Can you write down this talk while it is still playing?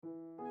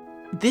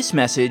This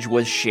message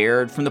was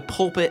shared from the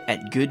pulpit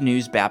at Good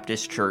News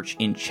Baptist Church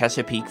in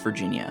Chesapeake,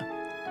 Virginia.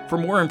 For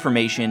more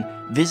information,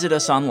 visit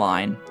us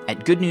online at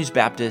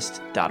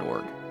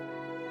goodnewsbaptist.org.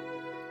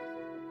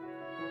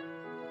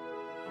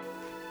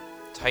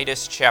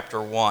 Titus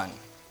chapter 1.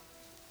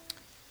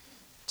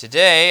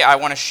 Today I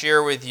want to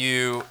share with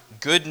you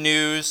good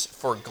news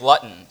for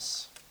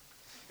gluttons.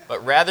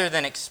 But rather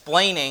than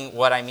explaining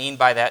what I mean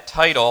by that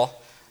title,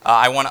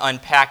 I want to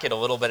unpack it a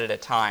little bit at a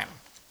time.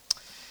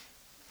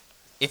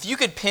 If you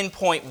could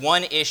pinpoint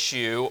one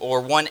issue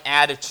or one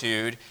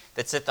attitude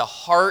that's at the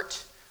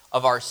heart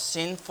of our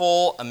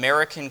sinful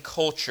American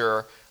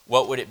culture,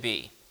 what would it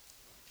be?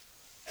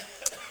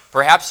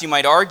 Perhaps you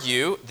might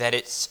argue that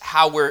it's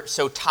how we're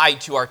so tied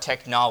to our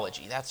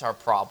technology. That's our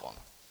problem.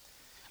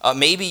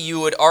 Maybe you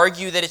would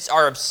argue that it's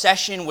our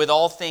obsession with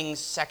all things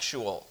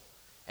sexual,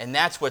 and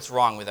that's what's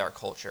wrong with our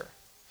culture.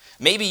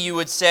 Maybe you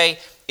would say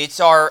it's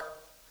our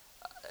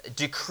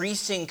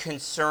decreasing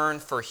concern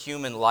for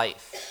human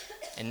life,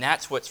 and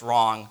that's what's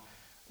wrong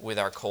with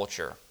our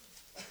culture.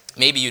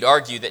 Maybe you'd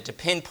argue that to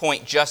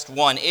pinpoint just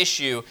one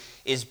issue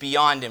is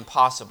beyond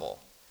impossible.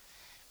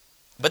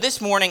 But this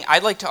morning,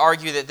 I'd like to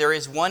argue that there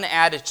is one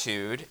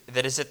attitude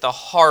that is at the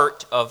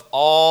heart of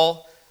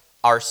all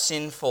our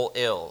sinful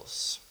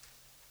ills.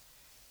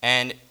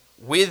 And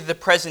with the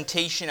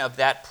presentation of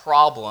that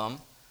problem,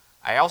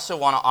 I also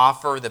want to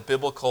offer the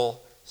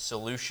biblical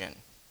solution.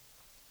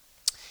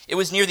 It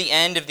was near the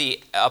end of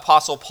the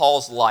Apostle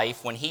Paul's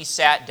life when he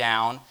sat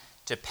down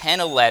to pen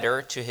a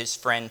letter to his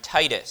friend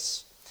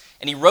Titus.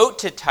 And he wrote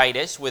to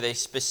Titus with a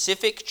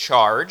specific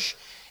charge,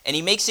 and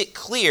he makes it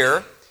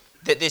clear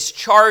that this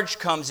charge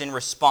comes in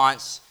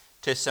response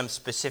to some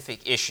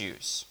specific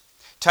issues.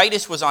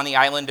 Titus was on the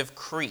island of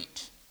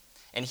Crete,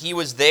 and he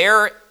was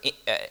there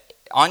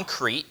on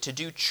Crete to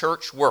do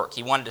church work.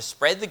 He wanted to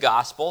spread the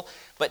gospel,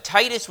 but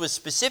Titus was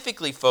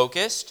specifically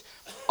focused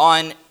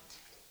on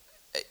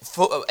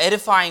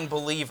edifying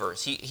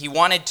believers. He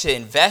wanted to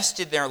invest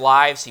in their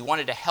lives. He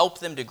wanted to help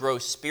them to grow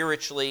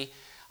spiritually.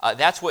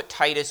 That's what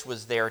Titus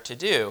was there to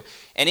do.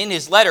 And in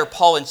his letter,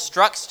 Paul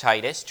instructs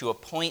Titus to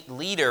appoint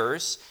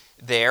leaders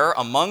there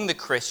among the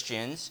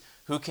Christians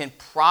who can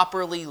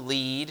properly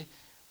lead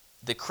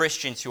the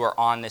Christians who are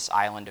on this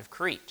island of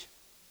Crete.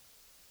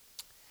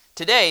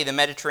 Today, the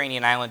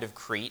Mediterranean island of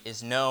Crete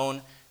is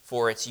known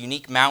for its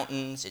unique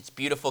mountains, its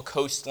beautiful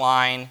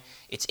coastline,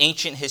 its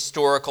ancient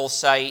historical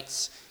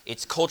sites,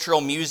 its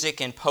cultural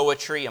music and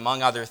poetry,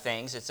 among other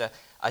things. It's a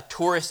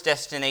tourist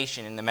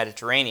destination in the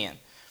Mediterranean.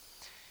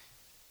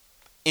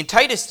 In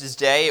Titus's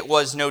day, it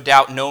was no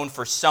doubt known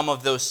for some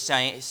of those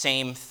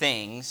same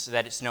things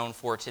that it's known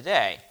for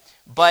today.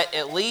 But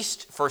at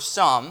least for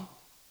some,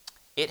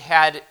 it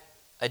had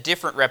a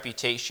different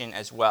reputation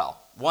as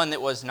well, one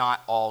that was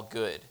not all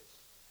good.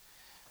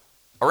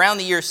 Around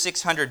the year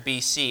 600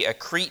 BC, a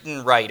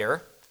Cretan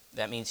writer,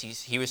 that means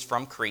he was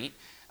from Crete,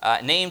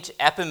 named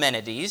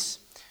Epimenides.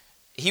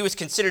 He was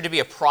considered to be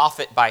a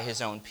prophet by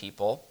his own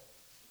people.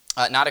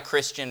 Not a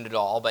Christian at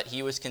all, but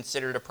he was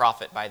considered a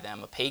prophet by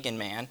them, a pagan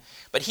man.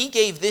 But he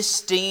gave this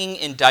stinging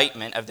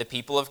indictment of the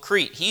people of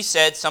Crete. He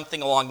said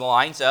something along the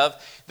lines of,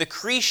 "The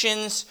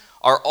Cretians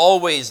are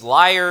always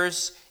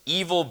liars,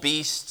 evil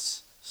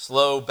beasts,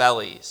 slow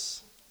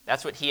bellies."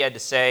 That's what he had to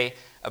say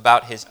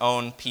about his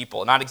own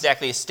people. Not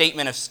exactly a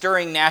statement of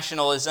stirring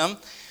nationalism,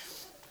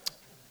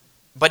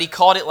 but he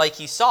called it like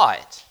he saw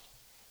it.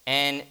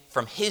 And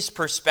from his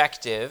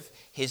perspective,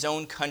 his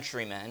own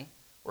countrymen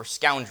were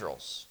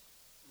scoundrels.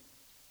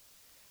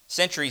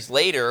 Centuries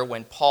later,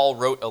 when Paul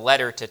wrote a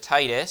letter to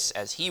Titus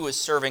as he was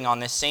serving on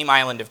this same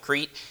island of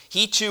Crete,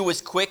 he too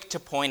was quick to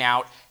point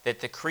out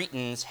that the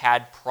Cretans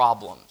had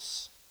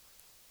problems.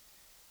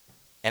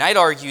 And I'd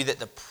argue that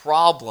the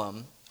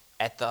problem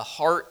at the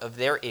heart of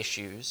their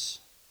issues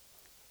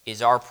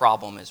is our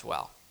problem as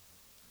well.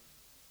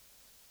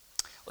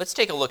 Let's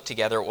take a look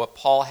together at what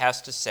Paul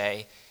has to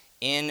say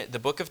in the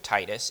book of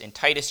Titus, in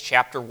Titus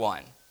chapter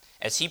 1,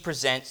 as he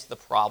presents the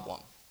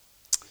problem.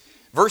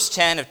 Verse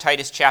 10 of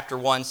Titus chapter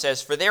 1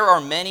 says, "For there are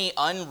many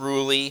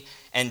unruly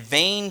and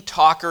vain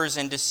talkers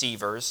and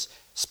deceivers,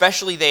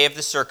 especially they of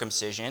the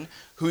circumcision,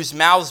 whose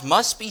mouths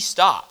must be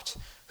stopped,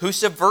 who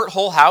subvert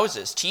whole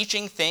houses,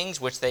 teaching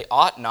things which they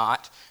ought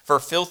not, for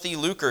filthy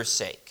lucre's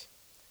sake."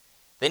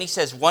 Then he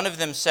says, "One of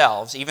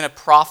themselves, even a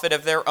prophet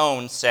of their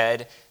own,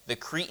 said, 'The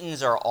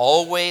Cretans are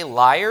always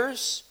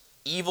liars,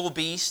 evil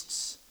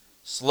beasts,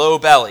 slow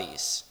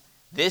bellies.'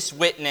 This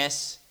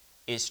witness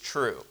is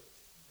true."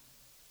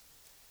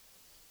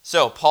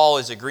 So Paul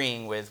is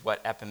agreeing with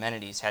what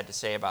Epimenides had to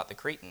say about the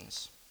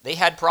Cretans. They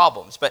had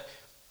problems, but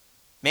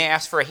may I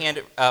ask for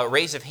a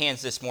raise of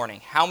hands this morning?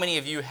 How many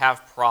of you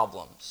have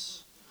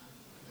problems?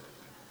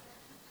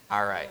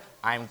 All right.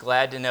 I'm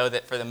glad to know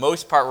that for the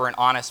most part we're an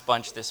honest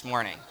bunch this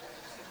morning.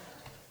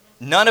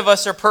 None of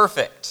us are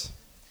perfect,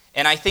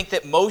 and I think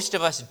that most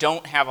of us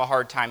don't have a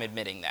hard time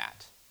admitting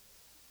that.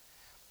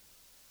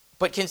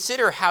 But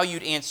consider how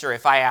you'd answer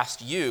if I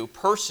asked you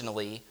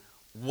personally,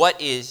 what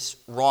is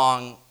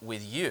wrong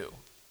with you?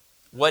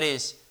 What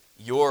is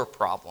your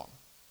problem?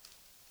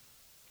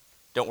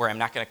 Don't worry, I'm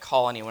not going to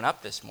call anyone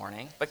up this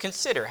morning, but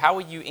consider, how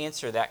would you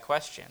answer that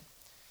question?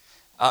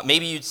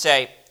 Maybe you'd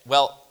say,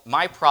 well,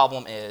 my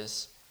problem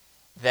is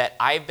that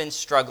I've been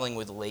struggling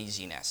with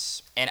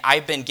laziness, and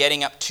I've been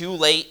getting up too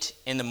late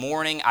in the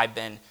morning. I've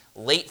been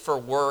late for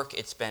work.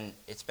 It's been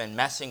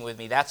messing with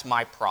me. That's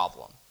my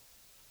problem.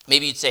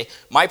 Maybe you'd say,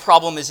 my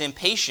problem is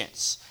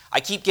impatience.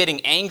 I keep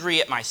getting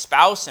angry at my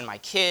spouse and my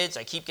kids.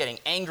 I keep getting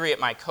angry at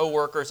my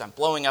coworkers. I'm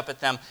blowing up at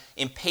them.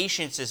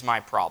 Impatience is my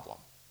problem.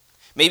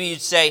 Maybe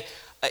you'd say,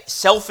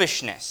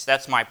 selfishness,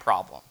 that's my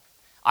problem.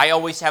 I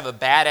always have a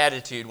bad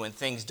attitude when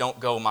things don't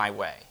go my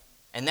way.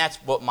 And that's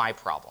what my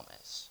problem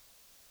is.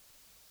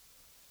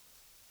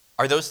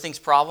 Are those things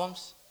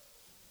problems?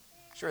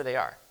 Sure they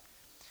are.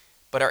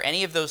 But are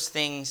any of those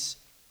things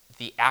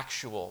the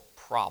actual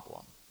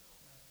problem?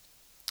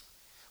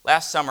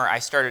 Last summer, I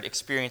started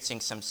experiencing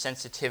some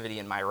sensitivity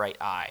in my right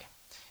eye.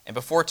 And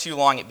before too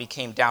long, it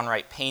became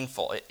downright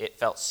painful. It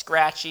felt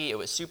scratchy. It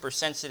was super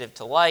sensitive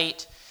to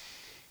light.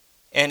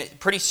 And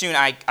pretty soon,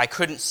 I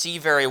couldn't see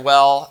very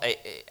well.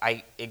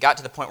 It got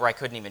to the point where I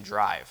couldn't even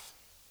drive.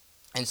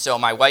 And so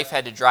my wife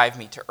had to drive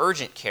me to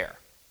urgent care.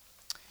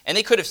 And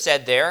they could have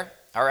said there,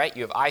 all right,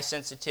 you have eye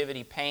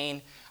sensitivity,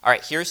 pain. All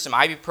right, here's some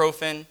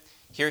ibuprofen.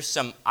 Here's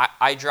some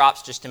eye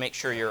drops just to make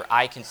sure your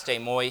eye can stay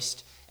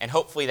moist. And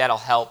hopefully that'll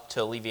help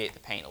to alleviate the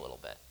pain a little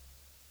bit.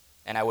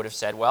 And I would have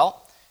said,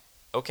 well,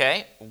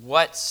 okay,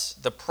 what's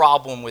the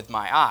problem with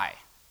my eye?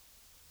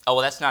 Oh,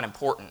 well, that's not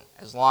important,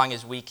 as long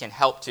as we can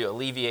help to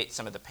alleviate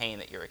some of the pain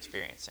that you're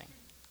experiencing.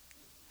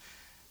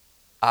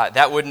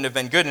 That wouldn't have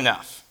been good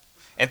enough.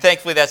 And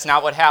thankfully, that's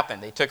not what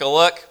happened. They took a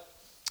look.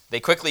 They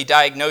quickly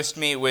diagnosed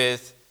me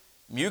with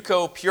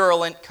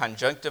mucopurulent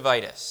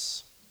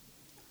conjunctivitis.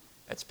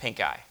 That's pink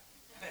eye.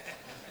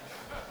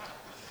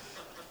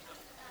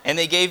 And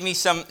they gave me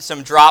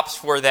some drops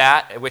for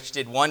that, which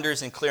did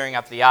wonders in clearing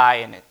up the eye,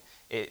 and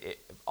it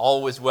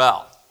all was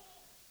well.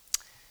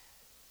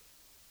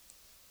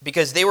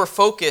 Because they were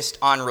focused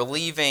on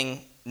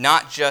relieving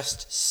not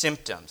just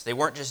symptoms. They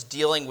weren't just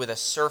dealing with a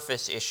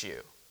surface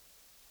issue.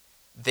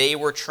 They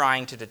were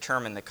trying to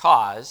determine the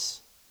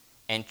cause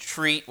and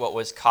treat what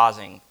was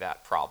causing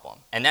that problem.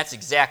 And that's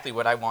exactly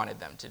what I wanted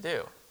them to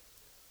do.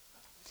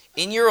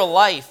 In your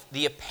life,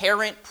 the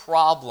apparent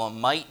problem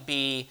might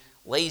be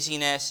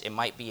laziness, it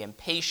might be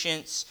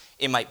impatience,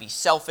 it might be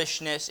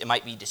selfishness, it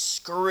might be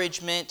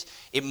discouragement,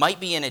 it might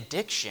be an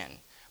addiction,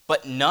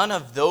 but none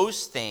of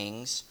those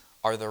things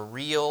are the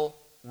real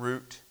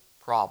root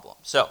problem.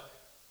 So,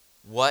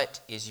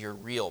 what is your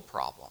real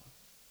problem?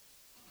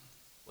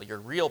 Well, your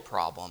real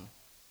problem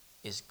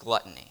is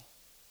gluttony.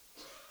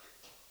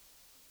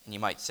 And you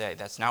might say,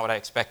 that's not what I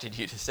expected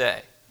you to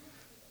say.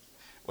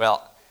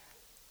 Well,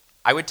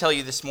 I would tell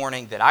you this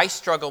morning that I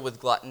struggle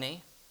with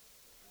gluttony,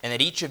 and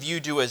that each of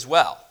you do as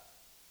well.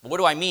 What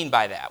do I mean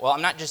by that? Well,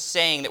 I'm not just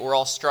saying that we're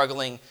all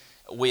struggling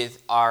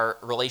with our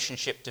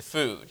relationship to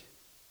food,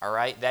 all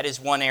right? That is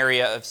one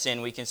area of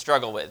sin we can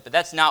struggle with, but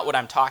that's not what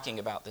I'm talking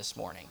about this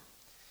morning.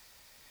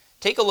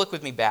 Take a look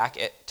with me back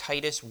at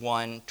Titus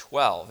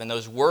 1:12, and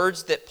those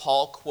words that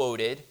Paul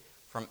quoted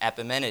from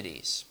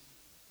Epimenides.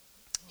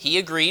 He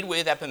agreed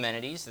with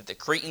Epimenides that the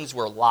Cretans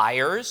were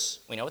liars.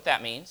 We know what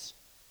that means.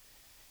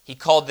 He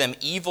called them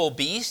evil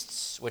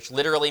beasts, which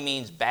literally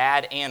means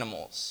bad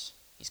animals.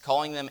 He's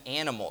calling them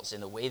animals in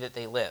the way that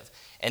they live.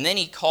 And then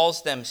he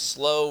calls them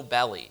slow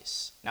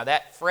bellies. Now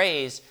that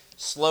phrase,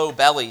 slow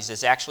bellies,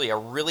 is actually a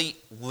really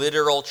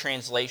literal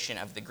translation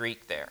of the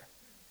Greek there.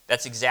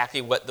 That's exactly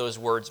what those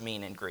words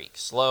mean in Greek,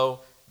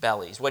 slow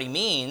bellies. What he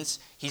means,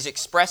 he's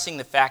expressing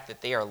the fact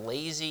that they are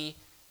lazy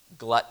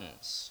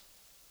gluttons.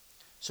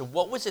 So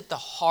what was at the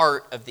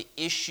heart of the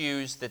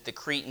issues that the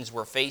Cretans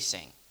were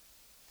facing?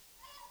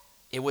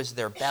 It was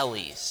their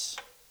bellies.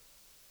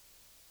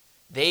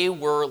 They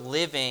were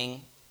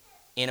living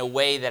in a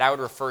way that I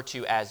would refer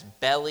to as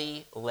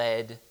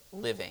belly-led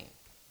living.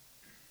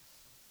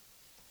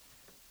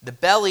 The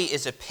belly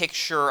is a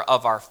picture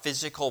of our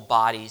physical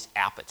body's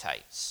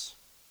appetites.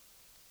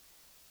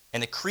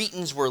 And the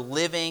Cretans were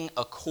living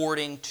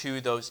according to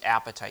those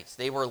appetites.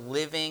 They were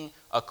living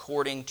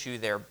according to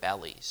their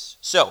bellies.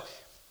 So,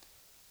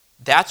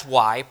 that's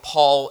why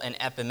Paul and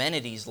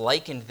Epimenides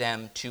likened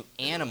them to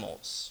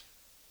animals.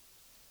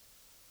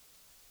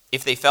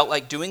 If they felt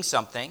like doing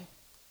something,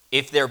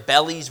 if their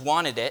bellies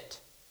wanted it,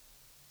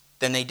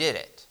 then they did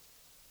it.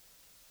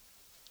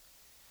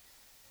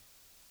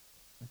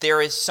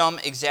 There is some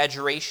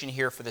exaggeration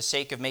here for the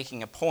sake of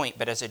making a point,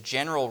 but as a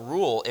general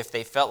rule, if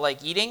they felt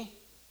like eating,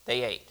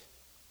 they ate.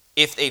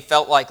 If they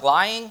felt like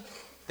lying,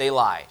 they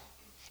lied.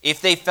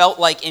 If they felt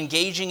like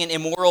engaging in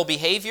immoral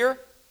behavior,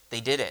 they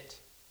did it.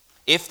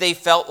 If they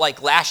felt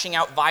like lashing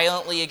out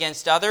violently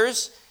against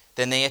others,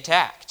 then they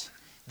attacked.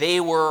 They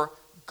were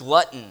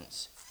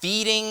gluttons,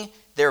 feeding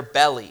their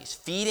bellies,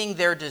 feeding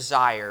their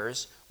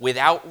desires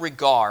without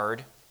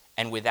regard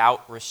and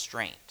without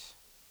restraint.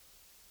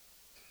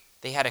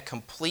 They had a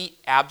complete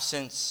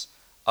absence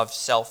of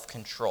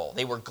self-control.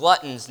 They were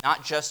gluttons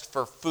not just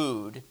for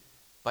food,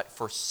 but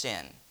for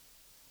sin.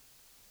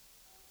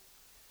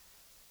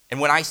 And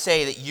when I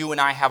say that you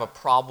and I have a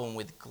problem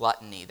with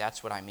gluttony,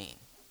 that's what I mean.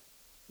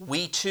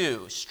 We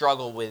too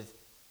struggle with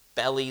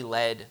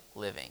belly-led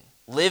living.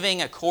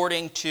 Living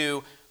according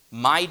to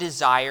my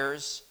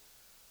desires,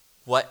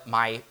 what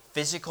my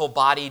physical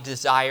body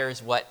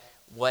desires, what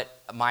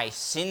my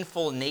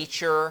sinful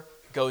nature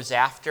goes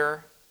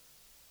after.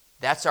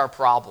 That's our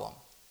problem.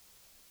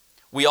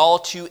 We all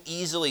too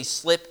easily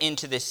slip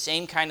into this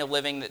same kind of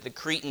living that the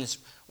Cretans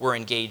were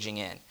engaging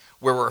in,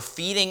 where we're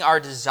feeding our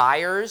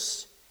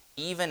desires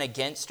even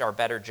against our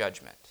better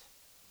judgment.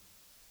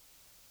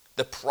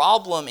 The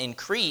problem in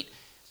Crete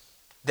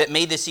that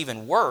made this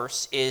even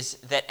worse is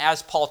that,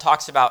 as Paul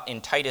talks about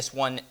in Titus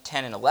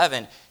 1:10 and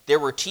 11, there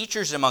were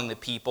teachers among the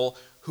people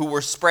who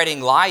were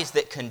spreading lies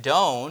that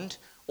condoned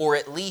or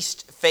at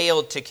least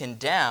failed to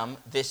condemn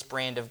this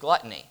brand of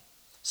gluttony.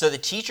 So the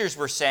teachers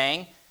were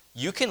saying,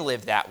 you can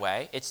live that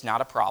way, it's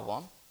not a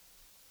problem.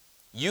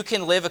 You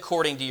can live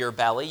according to your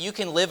belly. You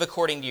can live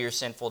according to your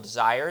sinful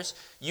desires.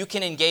 You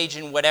can engage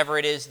in whatever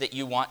it is that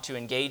you want to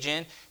engage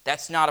in.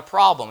 That's not a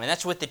problem. And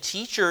that's what the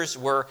teachers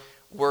were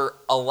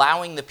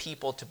allowing the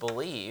people to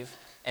believe.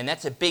 And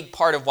that's a big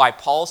part of why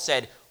Paul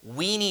said,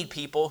 we need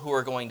people who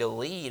are going to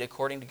lead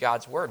according to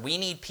God's word. We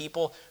need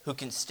people who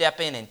can step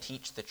in and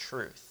teach the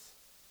truth.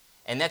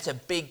 And that's a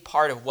big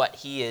part of what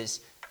he is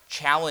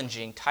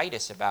challenging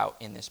Titus about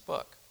in this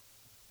book.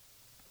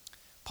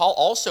 Paul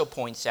also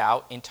points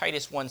out in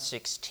Titus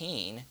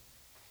 1:16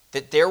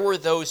 that there were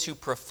those who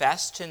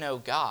professed to know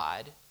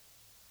God,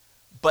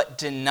 but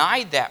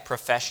denied that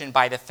profession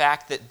by the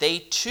fact that they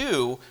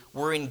too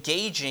were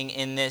engaging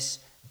in this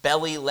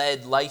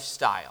belly-led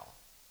lifestyle.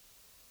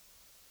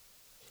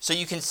 So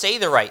you can say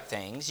the right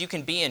things, you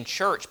can be in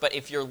church, but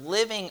if you're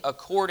living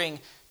according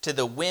to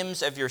the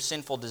whims of your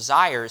sinful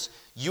desires,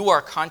 you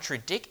are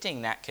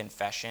contradicting that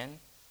confession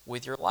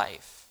with your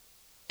life.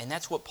 And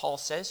that's what Paul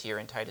says here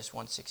in Titus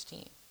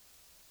 1:16.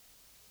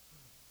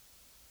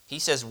 He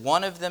says,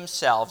 one of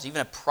themselves,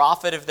 even a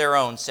prophet of their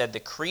own, said,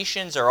 the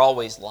Cretans are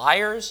always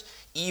liars,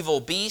 evil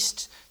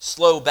beasts,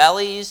 slow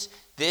bellies.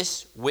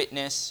 This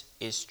witness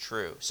is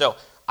true. So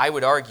I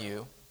would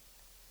argue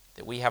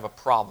that we have a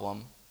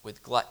problem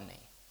with gluttony.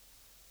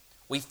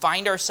 We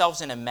find ourselves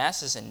in a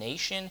mess as a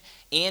nation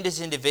and as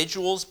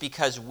individuals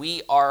because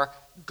we are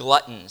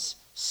gluttons,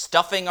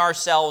 stuffing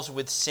ourselves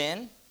with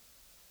sin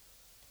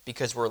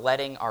because we're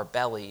letting our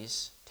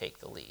bellies take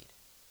the lead.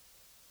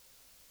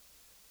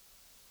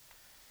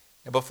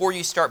 Now, before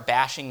you start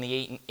bashing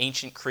the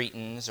ancient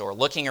Cretans or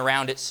looking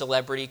around at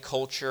celebrity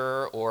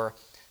culture or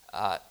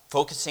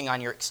focusing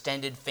on your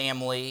extended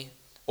family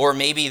or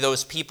maybe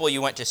those people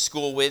you went to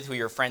school with who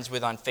you're friends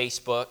with on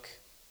Facebook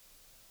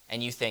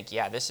and you think,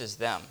 yeah, this is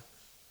them.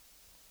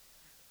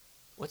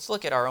 Let's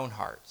look at our own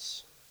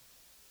hearts.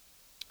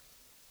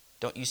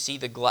 Don't you see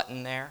the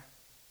glutton there?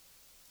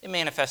 It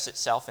manifests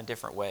itself in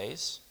different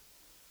ways.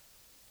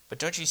 But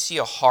don't you see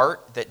a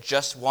heart that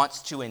just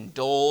wants to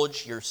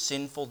indulge your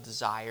sinful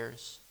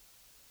desires?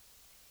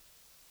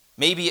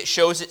 Maybe it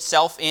shows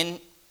itself in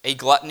a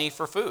gluttony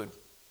for food.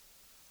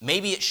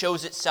 Maybe it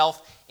shows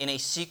itself in a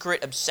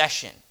secret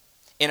obsession,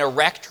 in a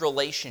wrecked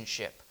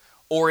relationship,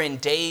 or in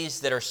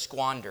days that are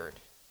squandered.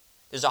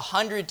 There's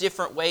 100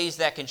 different ways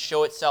that can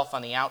show itself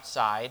on the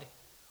outside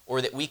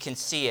or that we can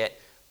see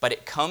it, but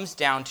it comes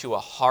down to a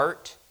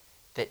heart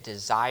that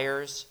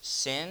desires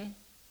sin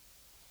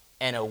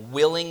and a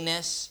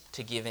willingness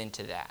to give in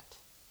to that.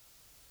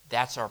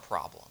 That's our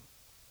problem.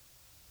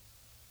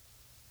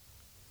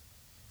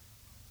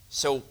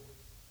 So,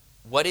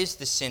 what is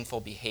the sinful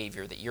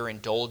behavior that you're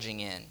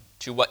indulging in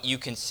to what you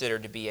consider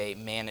to be a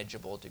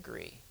manageable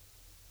degree?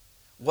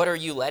 What are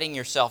you letting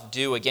yourself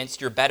do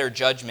against your better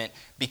judgment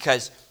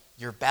because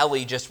your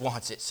belly just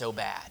wants it so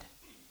bad?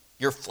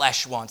 Your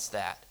flesh wants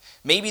that.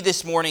 Maybe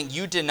this morning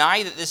you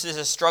deny that this is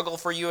a struggle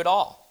for you at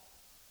all.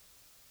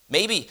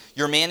 Maybe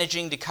you're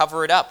managing to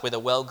cover it up with a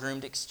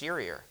well-groomed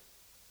exterior.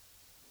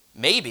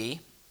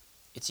 Maybe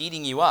it's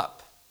eating you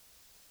up,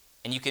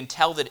 and you can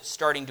tell that it's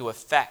starting to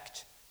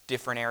affect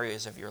different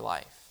areas of your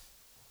life.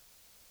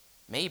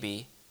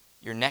 Maybe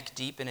you're neck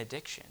deep in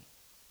addiction.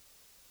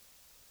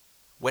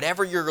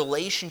 Whatever your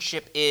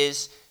relationship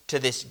is to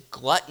this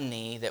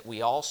gluttony that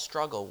we all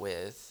struggle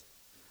with,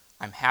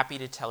 I'm happy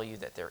to tell you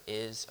that there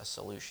is a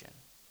solution.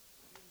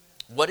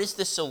 What is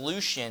the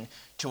solution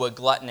to a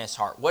gluttonous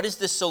heart? What is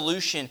the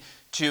solution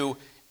to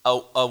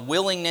a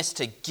willingness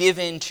to give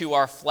in to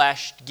our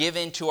flesh, give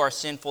in to our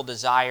sinful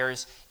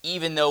desires,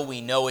 even though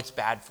we know it's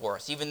bad for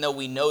us, even though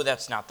we know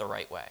that's not the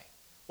right way?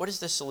 What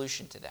is the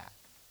solution to that?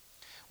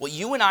 Well,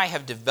 you and I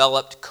have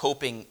developed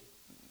coping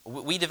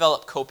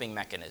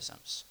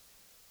mechanisms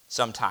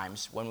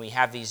sometimes when we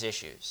have these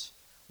issues.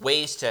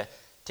 Ways to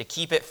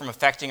keep it from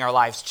affecting our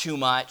lives too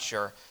much,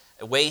 or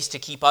ways to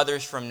keep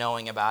others from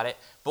knowing about it.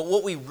 But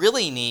what we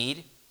really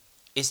need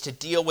is to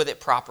deal with it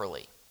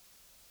properly.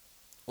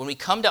 When we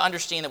come to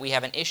understand that we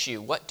have an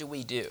issue, what do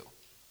we do?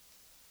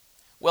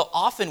 Well,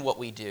 often what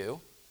we do,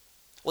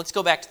 let's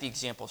go back to the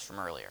examples from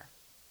earlier.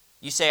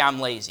 You say, I'm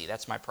lazy,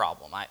 that's my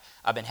problem.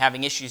 I've been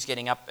having issues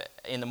getting up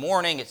in the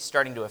morning, it's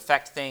starting to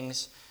affect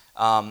things.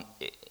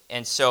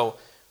 And so,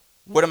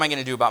 what am I going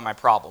to do about my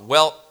problem?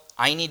 Well,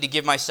 I need to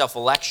give myself a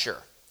lecture.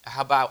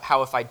 How about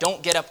how if I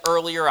don't get up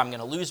earlier, I'm going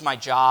to lose my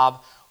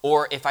job?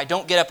 Or if I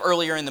don't get up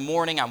earlier in the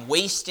morning, I'm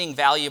wasting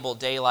valuable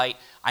daylight.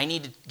 I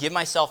need to give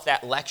myself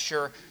that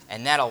lecture,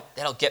 and that'll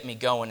get me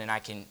going, and I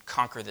can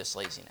conquer this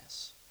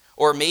laziness.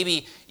 Or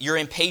maybe you're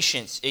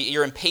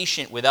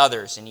impatient with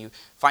others, and you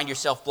find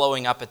yourself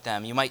blowing up at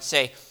them. You might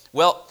say,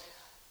 well,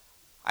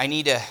 I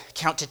need to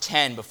count to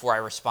 10 before I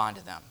respond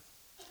to them.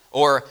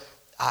 Or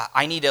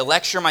I need to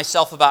lecture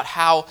myself about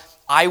how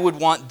I would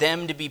want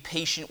them to be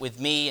patient with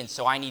me, and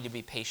so I need to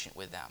be patient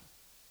with them.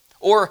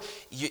 Or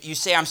you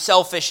say, I'm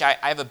selfish, I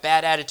have a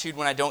bad attitude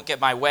when I don't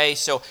get my way,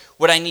 so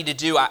what I need to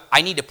do,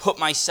 I need to put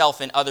myself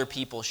in other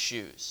people's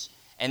shoes,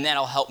 and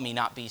that'll help me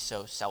not be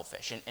so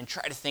selfish, and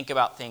try to think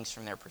about things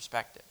from their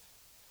perspective.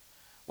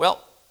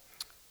 Well,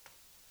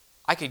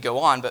 I could go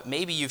on, but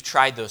maybe you've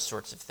tried those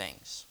sorts of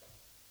things.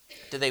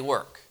 Do they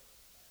work?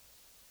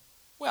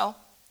 Well,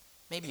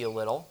 maybe a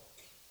little,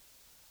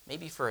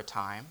 maybe for a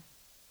time,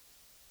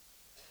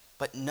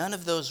 but none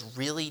of those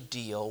really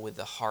deal with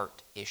the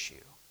heart issue.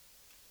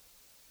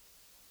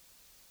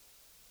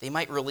 They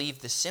might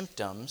relieve the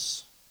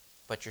symptoms,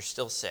 but you're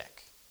still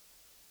sick.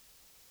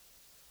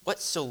 What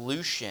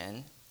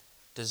solution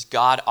does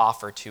God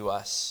offer to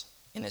us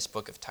in this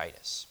book of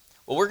Titus?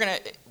 Well, we're going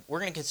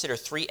to consider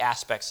three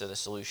aspects of the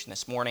solution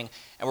this morning,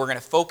 and we're going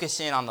to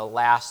focus in on the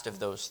last of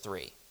those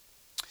three.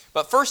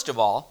 But first of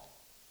all,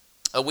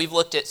 we've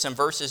looked at some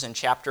verses in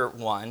chapter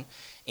 1,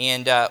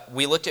 and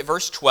we looked at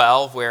verse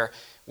 12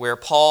 where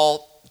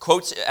Paul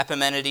quotes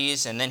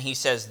Epimenides, and then he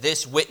says,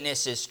 this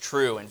witness is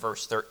true in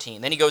verse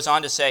 13. Then he goes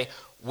on to say,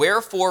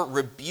 wherefore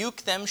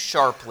rebuke them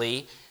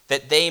sharply,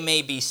 that they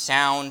may be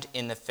sound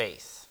in the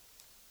faith.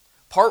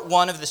 Part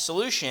one of the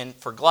solution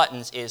for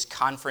gluttons is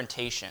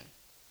confrontation.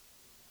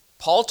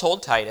 Paul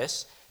told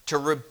Titus to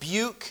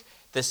rebuke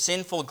the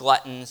sinful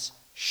gluttons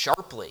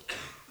sharply.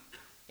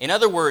 In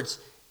other words,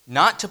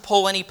 not to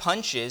pull any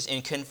punches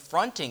in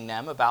confronting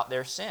them about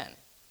their sin.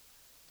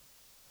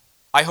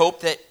 I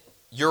hope that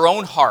your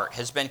own heart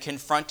has been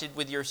confronted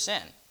with your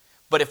sin.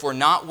 But if we're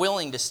not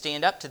willing to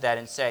stand up to that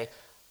and say,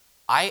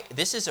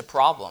 this is a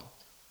problem.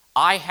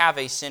 I have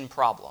a sin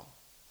problem.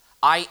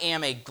 I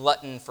am a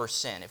glutton for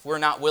sin. If we're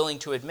not willing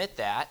to admit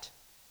that,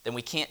 then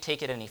we can't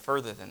take it any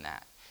further than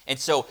that. And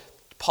so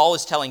Paul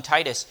is telling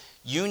Titus,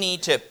 you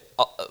need to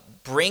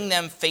bring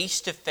them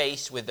face to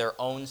face with their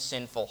own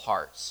sinful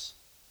hearts.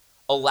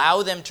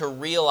 Allow them to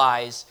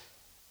realize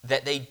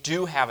that they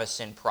do have a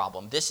sin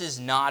problem. This is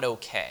not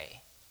okay.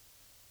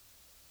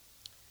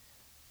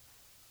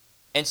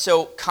 And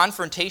so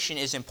confrontation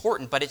is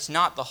important, but it's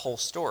not the whole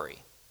story.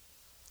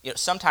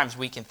 Sometimes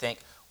we can think,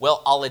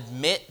 well, I'll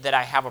admit that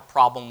I have a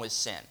problem with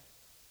sin,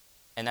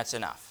 and that's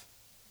enough.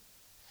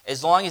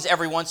 As long as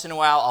every once in a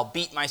while I'll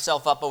beat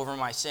myself up over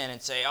my sin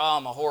and say, oh,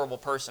 I'm a horrible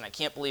person, I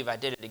can't believe I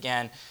did it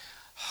again.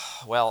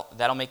 Well,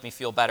 that'll make me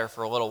feel better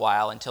for a little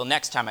while until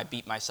next time I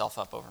beat myself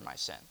up over my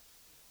sin.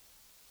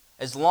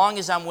 As long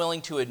as I'm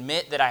willing to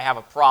admit that I have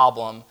a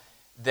problem,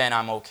 then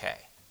I'm okay.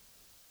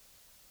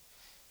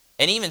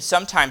 And even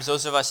sometimes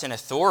those of us in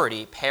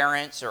authority,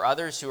 parents or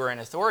others who are in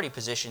authority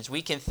positions,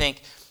 we can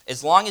think,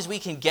 as long as we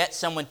can get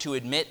someone to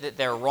admit that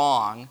they're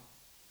wrong,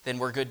 then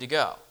we're good to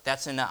go.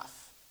 That's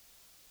enough.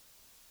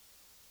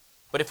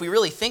 But if we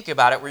really think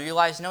about it, we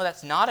realize, no,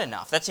 that's not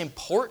enough. That's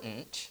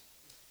important.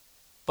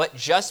 But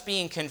just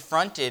being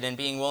confronted and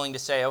being willing to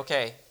say,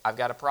 okay, I've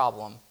got a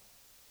problem,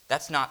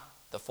 that's not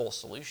the full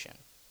solution.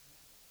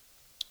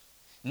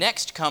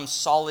 Next comes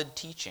solid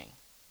teaching.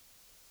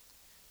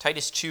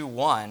 Titus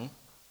 2:1,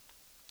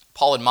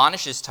 Paul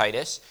admonishes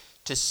Titus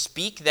to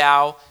speak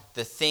thou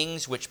the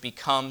things which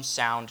become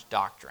sound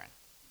doctrine.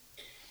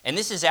 And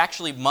this is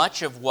actually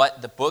much of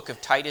what the book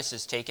of Titus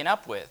is taken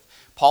up with.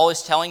 Paul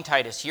is telling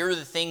Titus, here are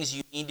the things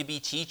you need to be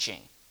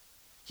teaching.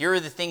 Here are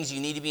the things you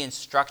need to be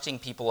instructing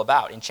people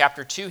about. In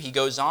chapter 2, he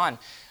goes on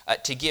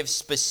to give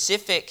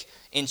specific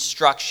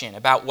instruction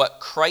about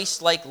what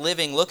Christ-like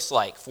living looks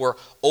like for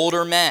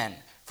older men,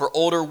 for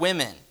older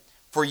women,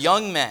 for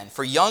young men,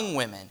 for young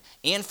women,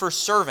 and for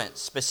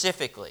servants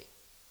specifically.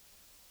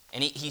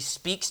 And he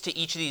speaks to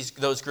each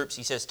of those groups.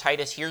 He says,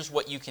 Titus, here's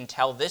what you can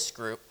tell this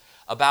group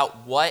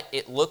about what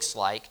it looks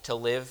like to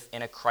live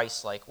in a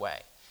Christ-like way.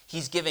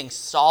 He's giving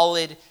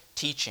solid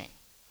teaching.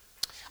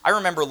 I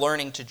remember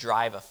learning to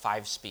drive a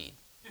 5-speed.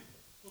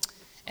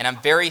 And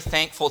I'm very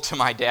thankful to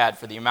my dad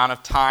for the amount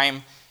of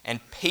time and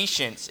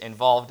patience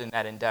involved in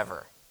that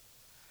endeavor.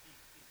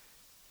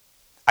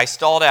 I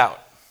stalled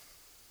out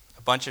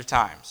a bunch of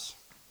times.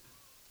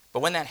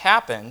 But when that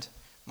happened,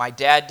 my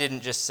dad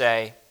didn't just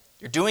say,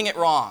 you're doing it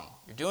wrong,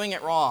 you're doing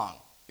it wrong,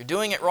 you're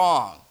doing it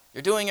wrong,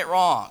 you're doing it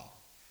wrong.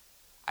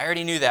 I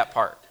already knew that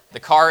part. The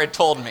car had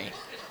told me.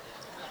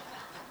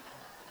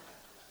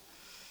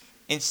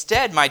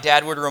 Instead, my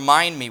dad would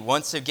remind me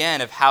once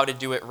again of how to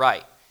do it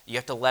right. You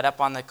have to let up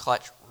on the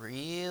clutch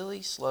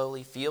really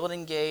slowly, feel it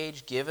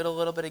engage, give it a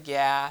little bit of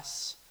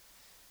gas.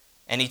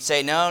 And he'd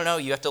say, no,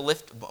 you have to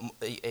lift,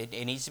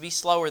 it needs to be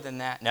slower than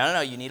that. No,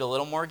 you need a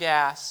little more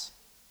gas.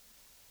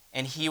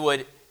 and he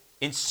would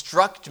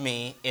instruct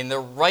me in the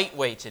right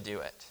way to do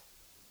it.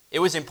 It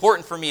was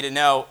important for me to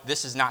know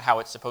this is not how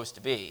it's supposed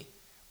to be,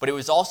 but it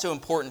was also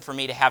important for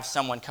me to have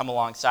someone come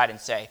alongside and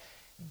say,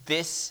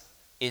 this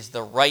is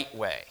the right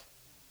way.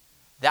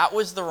 That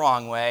was the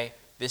wrong way.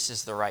 This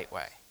is the right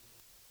way.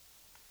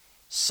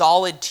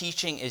 Solid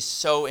teaching is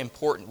so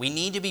important. We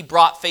need to be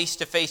brought face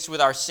to face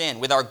with our sin,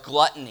 with our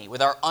gluttony,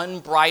 with our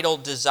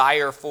unbridled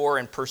desire for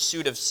and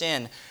pursuit of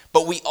sin.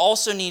 But we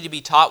also need to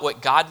be taught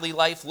what godly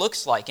life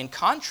looks like in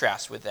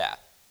contrast with that.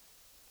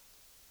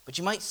 But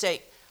you might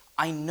say,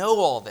 I know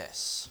all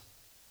this.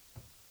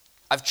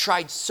 I've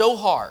tried so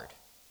hard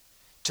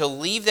to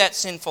leave that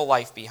sinful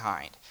life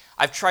behind.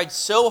 I've tried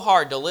so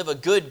hard to live a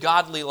good,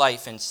 godly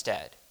life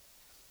instead.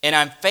 And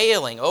I'm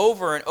failing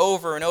over and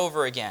over and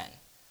over again.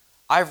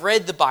 I've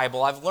read the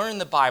Bible, I've learned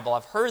the Bible,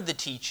 I've heard the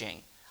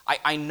teaching.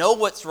 I know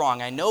what's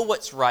wrong, I know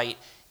what's right,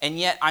 and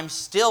yet I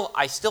still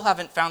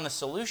haven't found the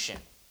solution.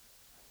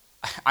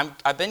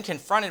 I've been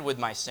confronted with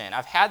my sin.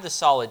 I've had the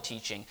solid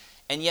teaching,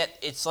 and yet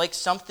it's like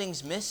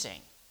something's missing.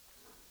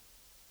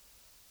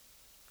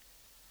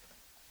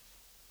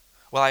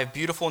 Well, I have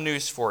beautiful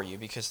news for you,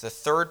 because the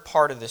third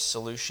part of this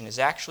solution is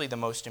actually the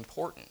most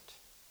important,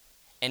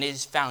 and it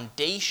is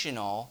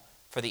foundational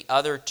for the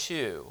other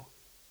two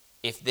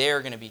if they're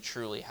going to be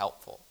truly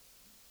helpful.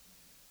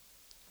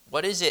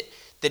 What is it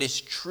that is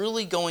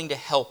truly going to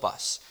help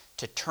us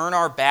to turn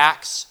our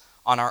backs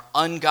on our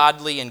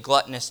ungodly and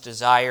gluttonous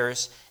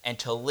desires and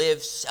to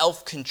live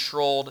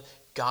self-controlled,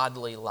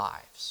 godly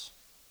lives?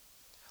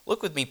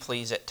 Look with me,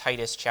 please, at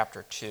Titus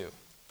chapter 2. I'm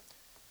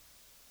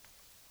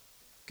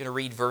going to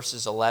read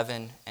verses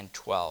 11 and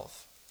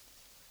 12.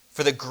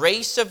 For the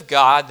grace of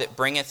God that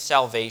bringeth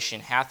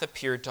salvation hath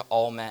appeared to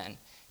all men,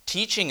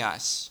 teaching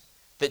us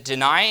that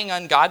denying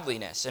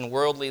ungodliness and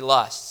worldly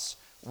lusts,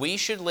 we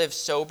should live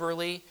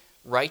soberly,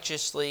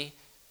 righteously,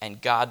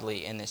 and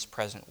godly in this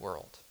present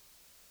world.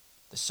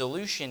 The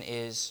solution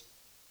is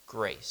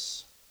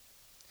grace.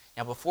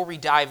 Now, before we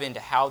dive into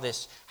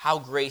how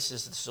grace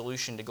is the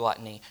solution to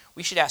gluttony,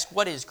 we should ask,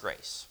 what is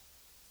grace?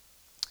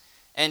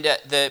 And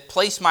the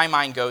place my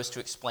mind goes to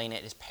explain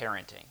it is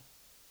parenting.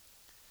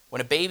 When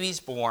a baby's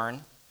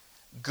born,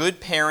 good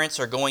parents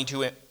are going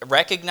to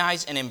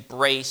recognize and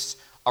embrace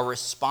a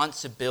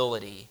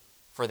responsibility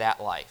for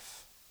that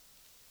life.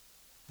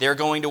 They're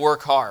going to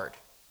work hard.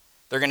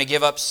 They're going to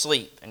give up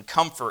sleep and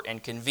comfort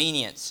and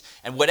convenience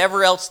and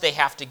whatever else they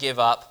have to give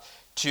up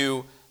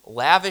to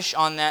lavish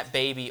on that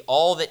baby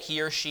all that he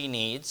or she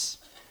needs,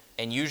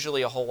 and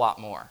usually a whole lot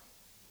more.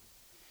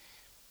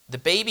 The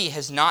baby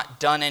has not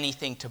done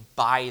anything to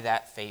buy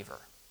that favor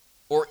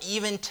or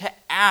even to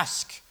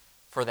ask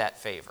for that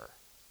favor,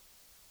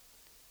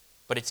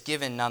 but it's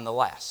given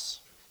nonetheless.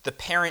 The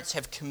parents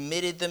have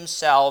committed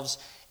themselves,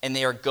 and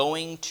they are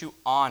going to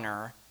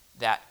honor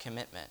that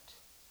commitment.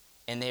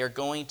 And they are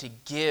going to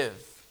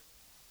give,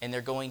 and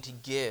they're going to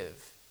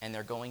give, and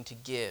they're going to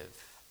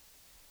give.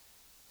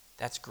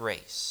 That's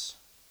grace.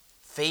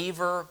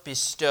 Favor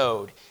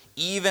bestowed,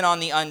 even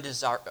on the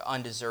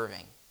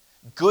undeserving.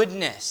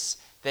 Goodness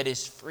that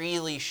is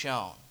freely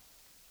shown.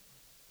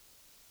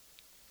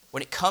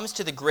 When it comes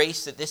to the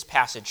grace that this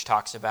passage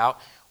talks about,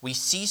 we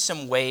see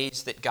some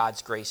ways that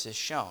God's grace is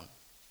shown.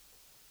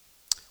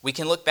 We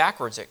can look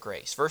backwards at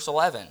grace. Verse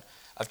 11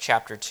 of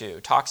chapter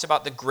 2 talks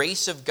about the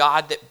grace of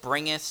God that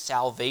bringeth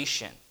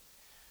salvation.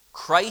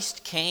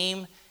 Christ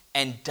came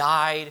and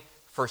died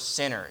for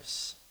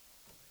sinners.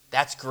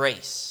 That's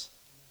grace.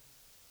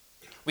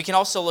 We can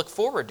also look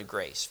forward to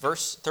grace.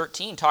 Verse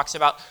 13 talks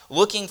about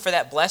looking for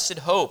that blessed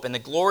hope and the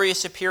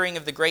glorious appearing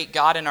of the great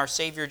God and our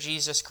Savior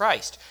Jesus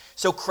Christ.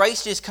 So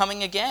Christ is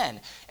coming again.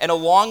 And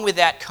along with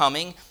that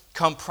coming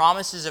come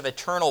promises of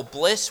eternal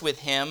bliss with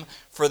him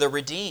for the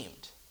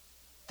redeemed.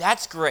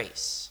 That's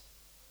grace.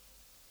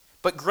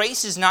 But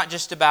grace is not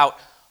just about,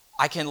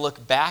 I can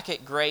look back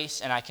at grace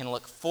and I can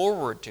look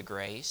forward to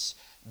grace.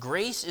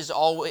 Grace is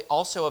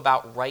also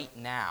about right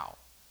now.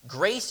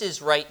 Grace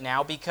is right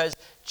now because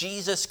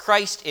Jesus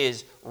Christ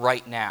is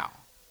right now.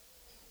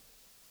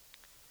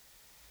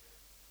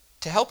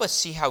 To help us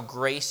see how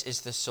grace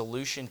is the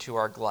solution to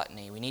our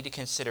gluttony, we need to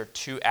consider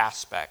two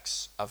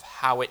aspects of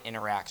how it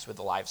interacts with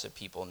the lives of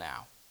people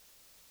now.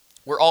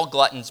 We're all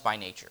gluttons by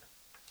nature.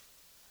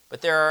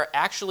 But there are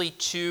actually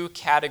two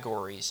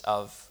categories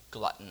of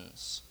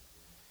gluttons.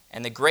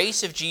 And the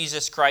grace of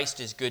Jesus Christ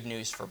is good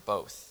news for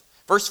both.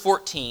 Verse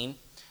 14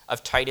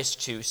 of Titus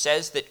 2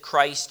 says that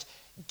Christ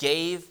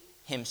gave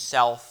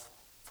himself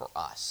for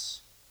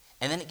us.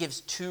 And then it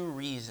gives two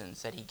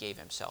reasons that he gave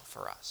himself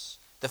for us.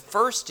 The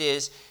first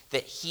is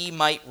that he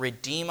might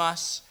redeem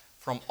us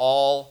from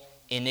all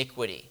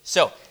iniquity.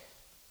 So,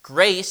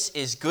 grace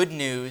is good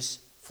news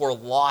for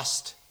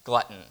lost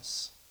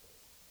gluttons.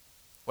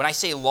 When I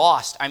say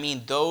lost, I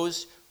mean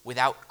those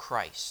without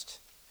Christ.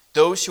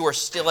 Those who are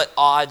still at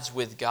odds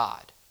with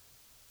God.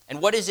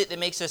 And what is it that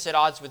makes us at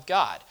odds with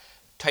God?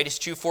 Titus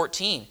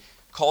 2:14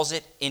 calls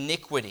it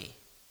iniquity.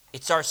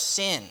 It's our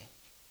sin.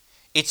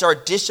 It's our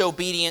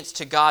disobedience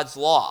to God's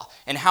law.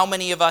 And how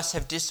many of us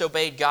have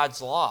disobeyed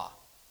God's law?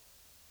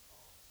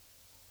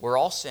 We're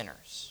all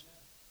sinners.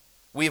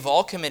 We have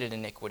all committed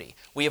iniquity.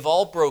 We have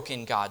all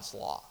broken God's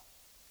law.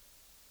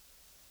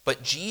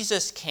 But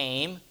Jesus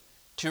came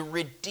to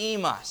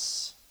redeem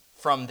us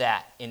from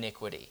that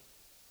iniquity.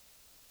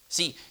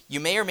 See, you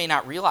may or may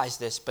not realize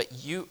this, but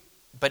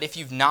if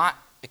you've not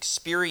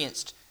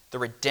experienced the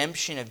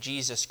redemption of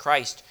Jesus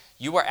Christ,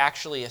 you are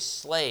actually a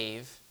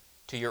slave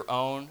to your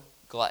own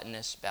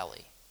gluttonous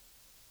belly.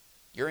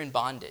 You're in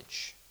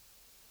bondage.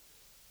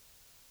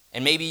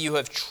 And maybe you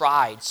have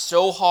tried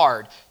so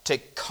hard to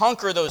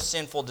conquer those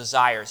sinful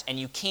desires, and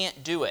you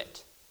can't do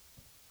it.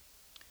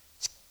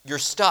 You're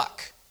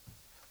stuck.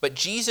 But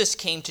Jesus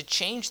came to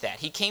change that.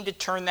 He came to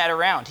turn that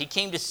around. He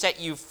came to set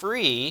you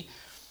free.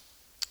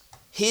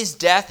 His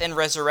death and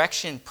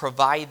resurrection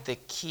provide the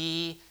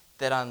key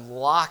that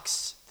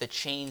unlocks the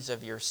chains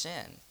of your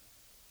sin,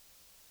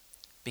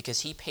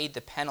 because he paid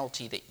the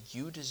penalty that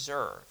you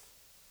deserve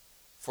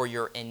for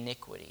your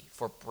iniquity,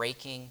 for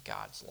breaking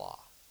God's law.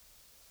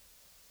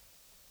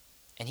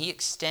 And he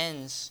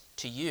extends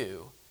to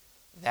you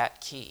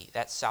that key,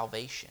 that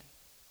salvation,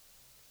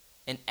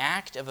 an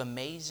act of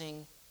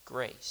amazing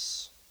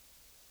grace,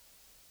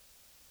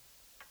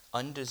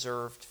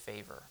 undeserved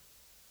favor.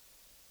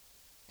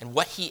 And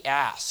what he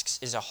asks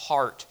is a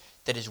heart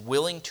that is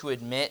willing to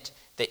admit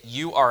that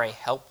you are a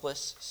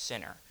helpless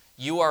sinner.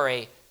 You are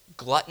a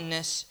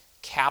gluttonous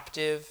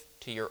captive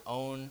to your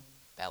own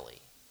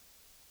belly.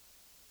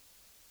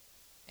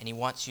 And he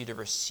wants you to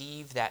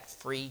receive that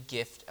free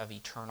gift of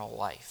eternal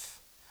life,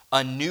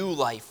 a new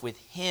life with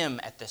him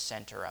at the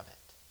center of it.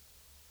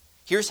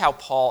 Here's how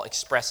Paul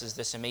expresses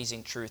this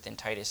amazing truth in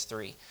Titus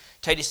 3.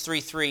 Titus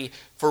 3:3,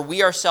 for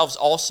we ourselves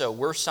also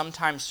were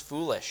sometimes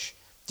foolish,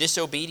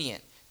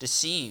 disobedient,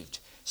 deceived,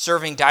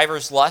 serving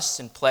divers lusts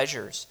and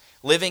pleasures,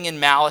 living in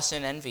malice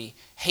and envy,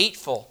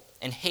 hateful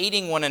and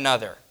hating one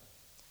another.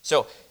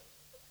 So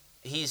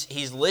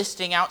he's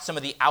listing out some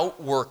of the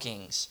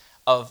outworkings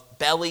of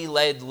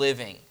belly-led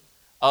living,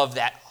 of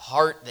that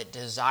heart that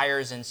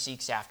desires and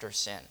seeks after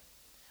sin.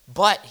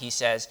 But, he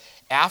says,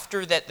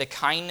 after that the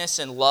kindness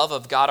and love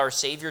of God our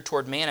Savior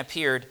toward man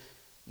appeared,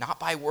 not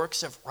by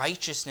works of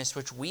righteousness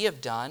which we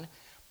have done,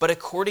 but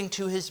according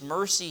to his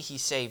mercy he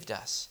saved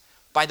us,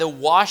 by the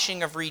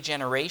washing of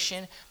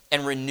regeneration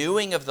and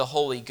renewing of the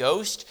Holy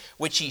Ghost,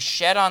 which he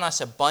shed on us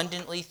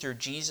abundantly through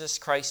Jesus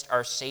Christ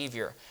our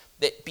Savior,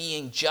 that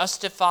being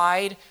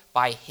justified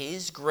by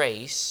his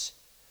grace,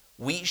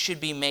 we should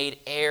be made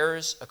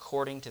heirs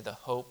according to the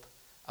hope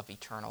of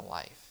eternal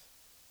life.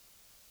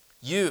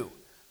 You,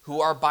 who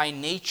are by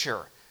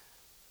nature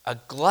a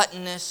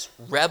gluttonous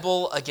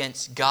rebel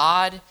against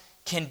God,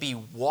 can be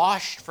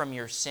washed from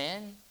your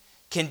sin,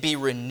 can be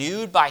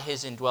renewed by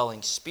his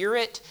indwelling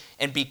spirit,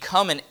 and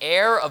become an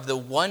heir of the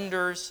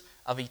wonders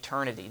of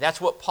eternity. That's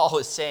what Paul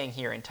is saying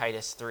here in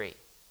Titus 3.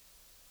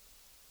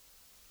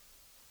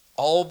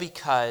 All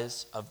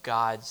because of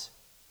God's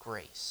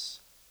grace.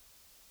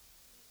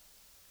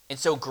 And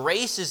so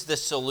grace is the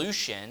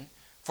solution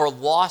for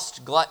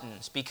lost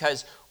gluttons,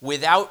 because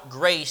without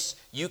grace,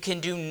 you can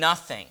do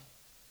nothing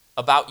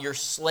about your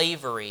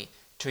slavery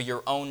to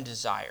your own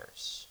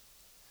desires.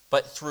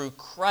 But through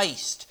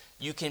Christ,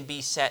 you can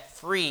be set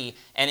free,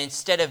 and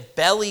instead of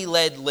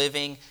belly-led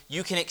living,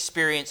 you can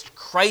experience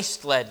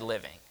Christ-led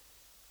living.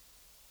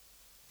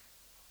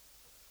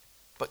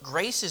 But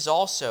grace is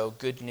also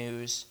good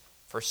news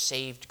for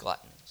saved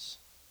gluttons.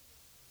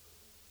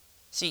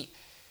 See,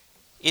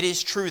 it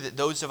is true that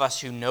those of us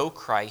who know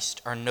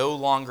Christ are no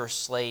longer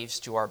slaves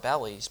to our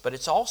bellies, but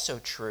it's also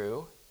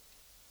true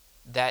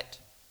that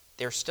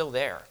they're still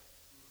there.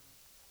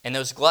 And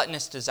those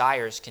gluttonous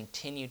desires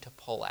continue to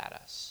pull at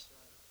us.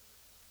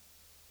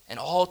 And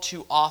all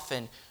too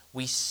often,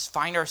 we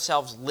find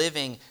ourselves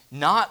living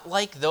not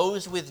like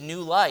those with new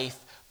life,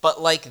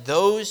 but like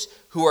those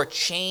who are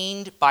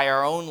chained by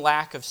our own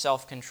lack of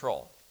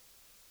self-control.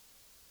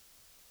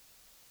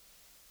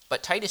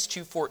 But Titus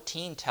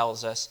 2:14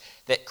 tells us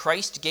that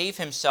Christ gave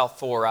himself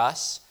for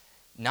us,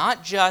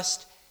 not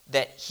just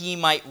that he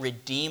might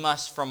redeem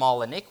us from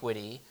all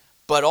iniquity,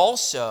 but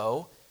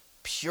also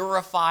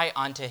purify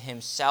unto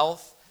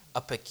himself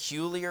a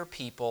peculiar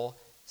people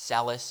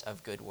zealous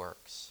of good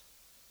works.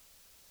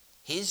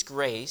 His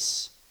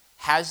grace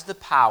has the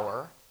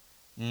power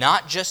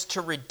not just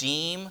to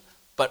redeem,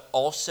 but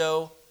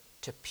also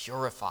to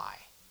purify.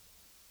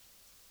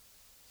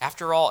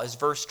 After all, as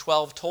verse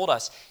 12 told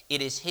us,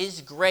 it is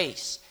his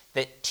grace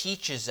that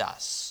teaches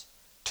us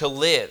to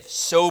live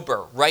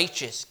sober,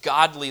 righteous,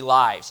 godly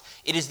lives.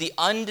 It is the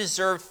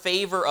undeserved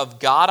favor of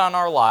God on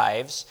our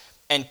lives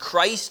and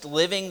Christ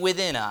living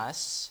within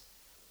us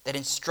that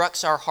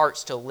instructs our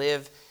hearts to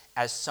live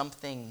as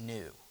something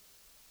new.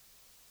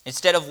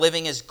 Instead of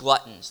living as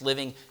gluttons,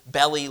 living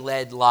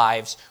belly-led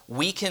lives,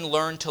 we can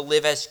learn to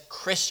live as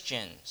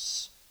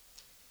Christians,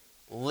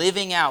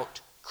 living out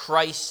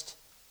Christ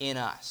in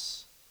us.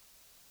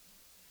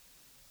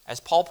 As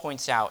Paul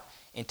points out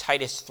in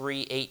Titus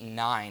 3:8 and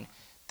 9,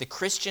 the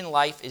Christian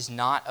life is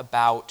not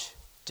about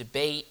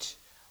debate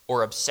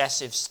or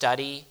obsessive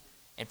study.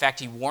 In fact,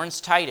 he warns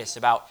Titus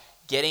about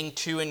getting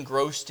too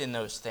engrossed in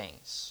those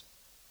things.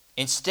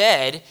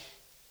 Instead,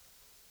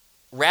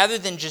 rather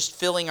than just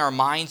filling our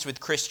minds with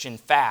Christian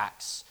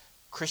facts,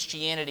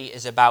 Christianity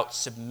is about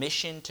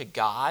submission to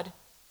God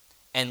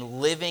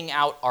and living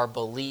out our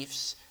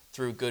beliefs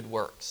through good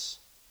works.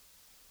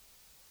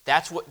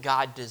 That's what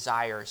God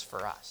desires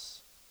for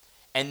us.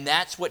 And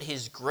that's what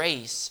His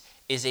grace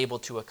is able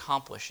to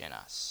accomplish in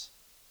us.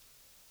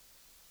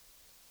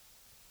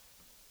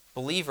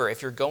 Believer,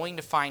 if you're going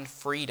to find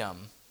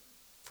freedom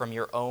from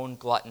your own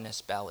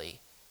gluttonous belly,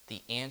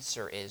 the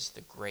answer is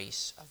the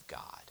grace of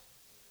God.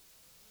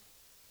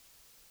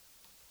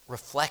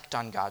 Reflect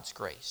on God's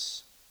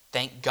grace.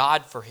 Thank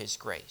God for His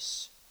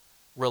grace.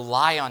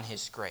 Rely on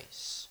His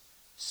grace.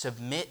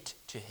 Submit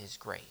to His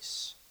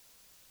grace.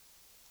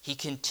 He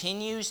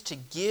continues to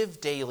give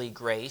daily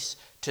grace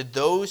to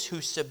those who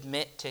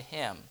submit to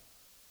Him.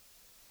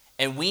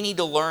 And we need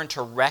to learn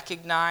to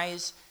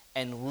recognize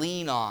and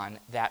lean on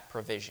that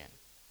provision.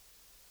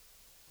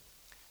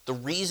 The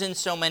reason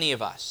so many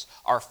of us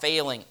are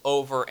failing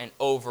over and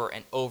over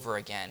and over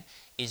again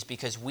is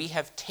because we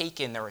have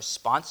taken the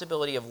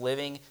responsibility of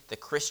living the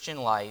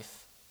Christian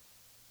life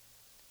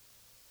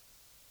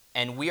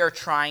and we are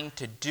trying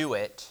to do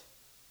it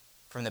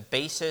from the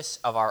basis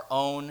of our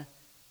own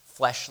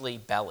fleshly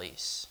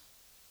bellies.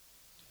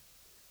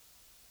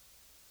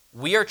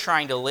 We are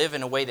trying to live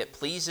in a way that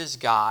pleases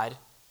God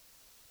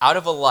out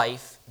of a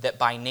life that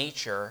by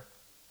nature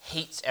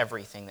hates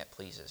everything that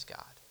pleases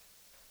God.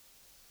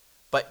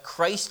 But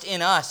Christ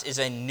in us is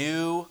a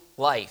new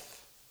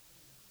life.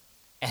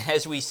 And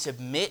as we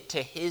submit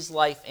to His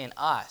life in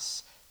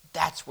us,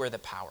 that's where the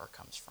power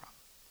comes from.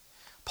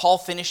 Paul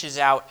finishes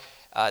out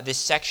this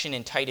section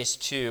in Titus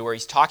 2 where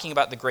he's talking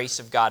about the grace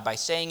of God by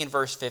saying in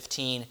verse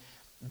 15,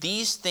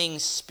 "These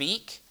things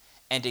speak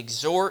and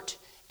exhort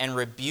and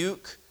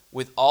rebuke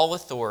with all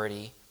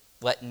authority.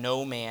 Let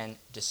no man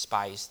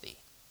despise thee."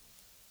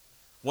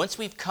 Once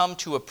we've come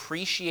to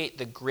appreciate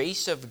the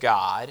grace of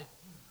God,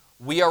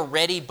 we are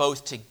ready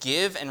both to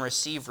give and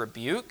receive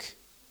rebuke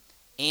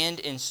and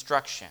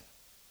instruction.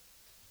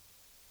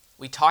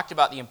 We talked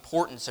about the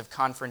importance of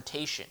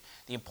confrontation,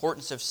 the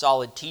importance of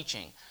solid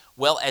teaching.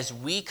 Well, as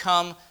we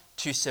come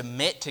to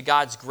submit to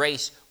God's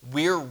grace,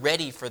 we're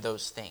ready for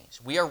those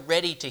things. We are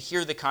ready to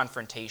hear the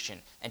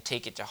confrontation and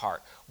take it to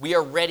heart. We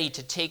are ready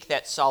to take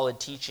that solid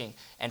teaching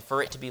and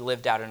for it to be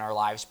lived out in our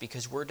lives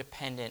because we're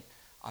dependent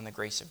on the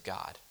grace of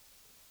God.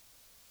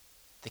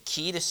 The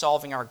key to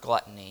solving our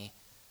gluttony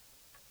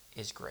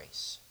is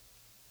grace.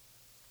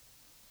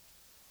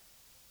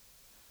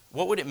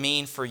 What would it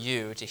mean for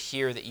you to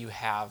hear that you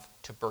have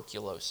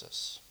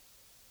tuberculosis?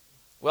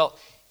 Well,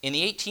 in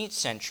the 18th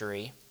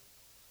century,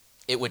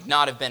 it would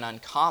not have been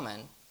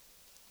uncommon,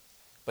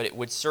 but it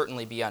would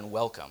certainly be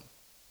unwelcome.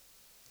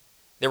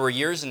 There were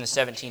years in the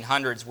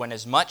 1700s when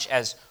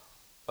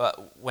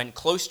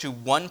close to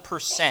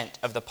 1%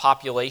 of the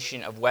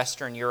population of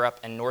Western Europe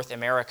and North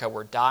America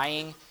were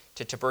dying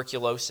to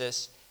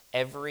tuberculosis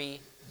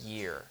every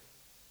year.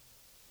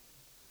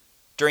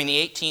 During the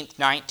 18th,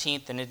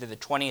 19th, and into the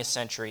 20th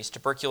centuries,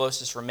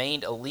 tuberculosis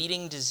remained a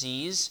leading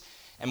disease,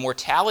 and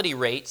mortality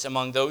rates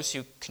among those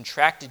who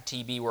contracted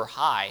TB were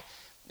high.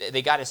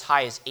 They got as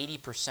high as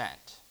 80%.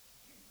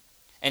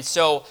 And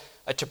so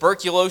a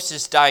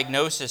tuberculosis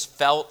diagnosis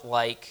felt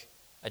like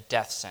a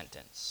death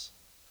sentence.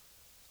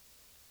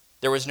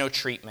 There was no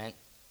treatment.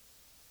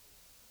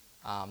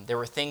 There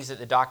were things that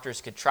the doctors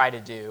could try to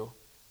do,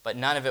 but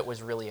none of it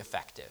was really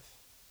effective.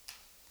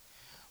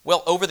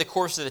 Well, over the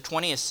course of the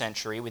 20th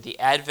century, with the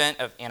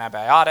advent of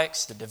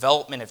antibiotics, the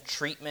development of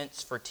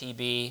treatments for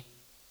TB,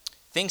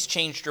 things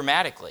changed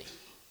dramatically.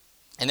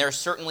 And there are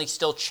certainly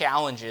still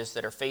challenges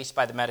that are faced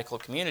by the medical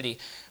community,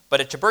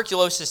 but a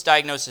tuberculosis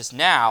diagnosis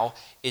now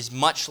is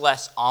much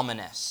less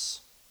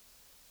ominous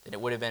than it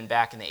would have been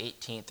back in the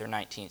 18th or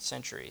 19th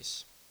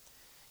centuries.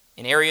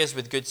 In areas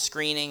with good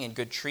screening and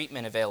good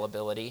treatment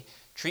availability,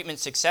 treatment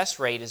success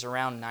rate is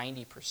around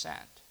 90%.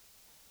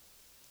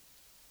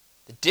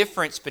 The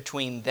difference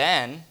between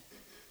then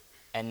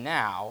and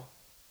now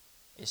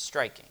is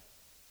striking.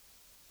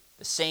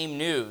 The same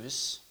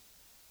news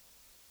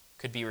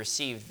could be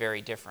received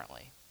very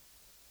differently.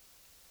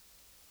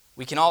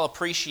 We can all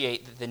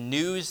appreciate that the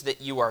news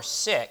that you are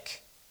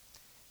sick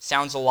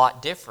sounds a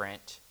lot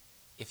different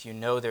if you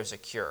know there's a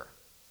cure.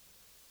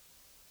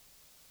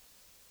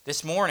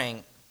 This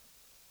morning,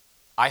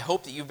 I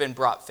hope that you've been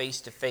brought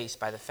face to face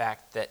by the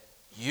fact that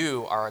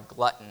you are a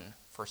glutton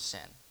for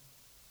sin.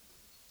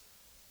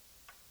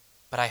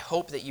 But I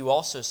hope that you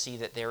also see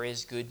that there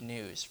is good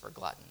news for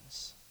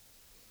gluttons.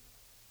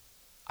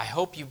 I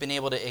hope you've been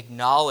able to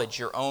acknowledge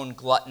your own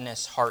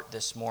gluttonous heart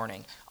this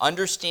morning,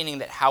 understanding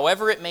that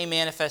however it may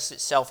manifest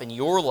itself in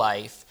your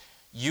life,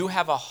 you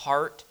have a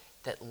heart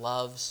that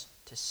loves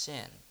to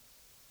sin.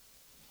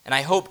 And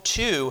I hope,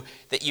 too,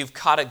 that you've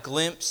caught a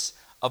glimpse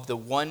of the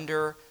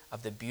wonder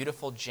of the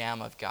beautiful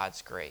gem of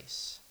God's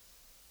grace.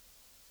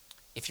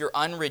 If you're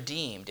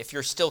unredeemed, if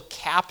you're still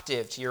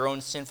captive to your own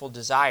sinful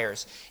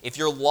desires, if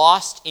you're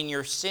lost in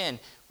your sin,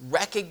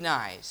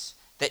 recognize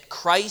that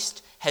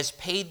Christ has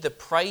paid the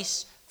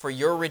price for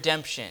your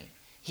redemption.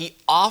 He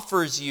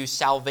offers you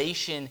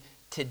salvation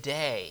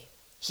today.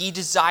 He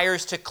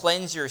desires to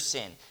cleanse your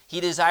sin.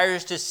 He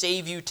desires to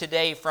save you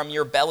today from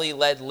your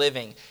belly-led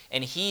living.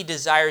 And He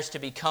desires to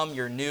become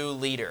your new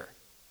leader.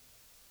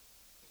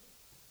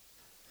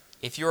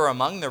 If you're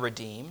among the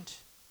redeemed,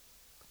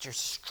 but you're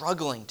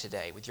struggling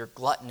today with your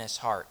gluttonous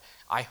heart,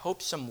 I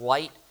hope some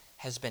light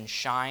has been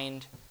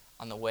shined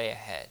on the way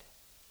ahead.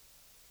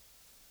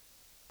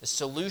 The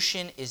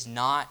solution is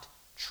not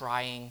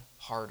trying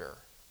harder.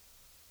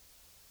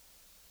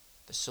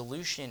 The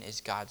solution is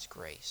God's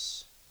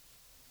grace.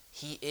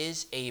 He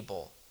is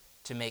able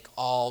to make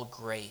all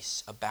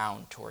grace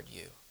abound toward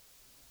you.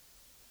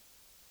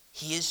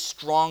 He is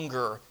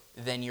stronger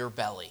than your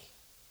belly.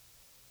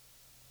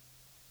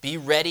 Be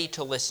ready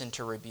to listen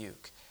to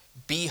rebuke.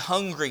 Be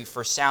hungry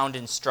for sound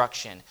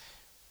instruction.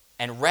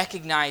 And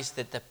recognize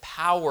that the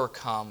power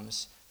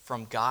comes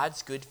from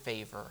God's good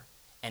favor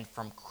and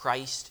from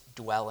Christ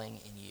dwelling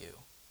in you.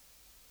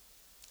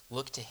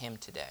 Look to Him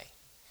today.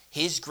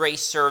 His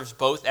grace serves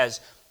both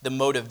as the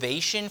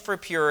motivation for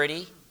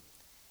purity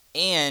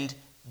and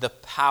the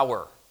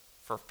power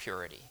for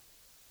purity.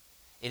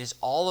 It is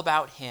all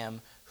about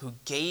Him who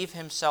gave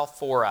Himself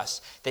for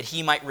us, that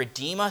He might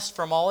redeem us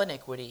from all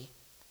iniquity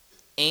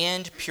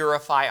and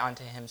purify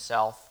unto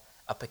Himself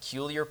a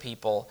peculiar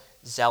people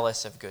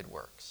zealous of good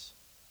works.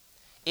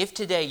 If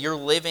today you're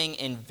living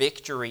in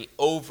victory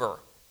over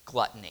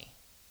gluttony,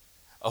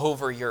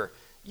 over your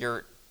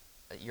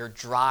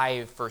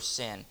drive for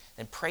sin,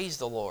 then praise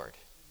the Lord.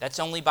 That's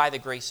only by the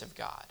grace of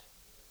God.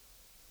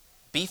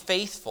 Be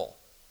faithful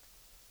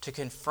to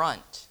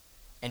confront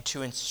and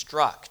to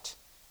instruct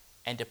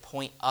and to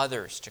point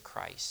others to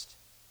Christ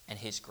and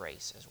His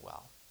grace as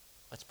well.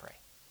 Let's pray.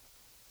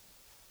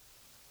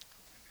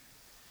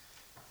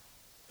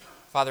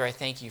 Father, I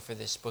thank You for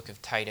this book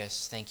of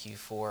Titus. Thank You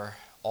for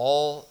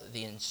all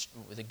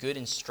the good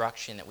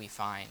instruction that we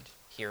find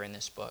here in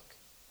this book.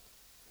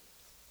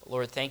 But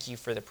Lord, thank You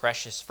for the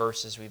precious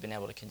verses we've been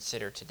able to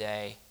consider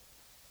today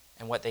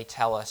and what they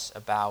tell us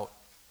about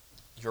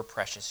Your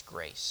precious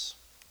grace.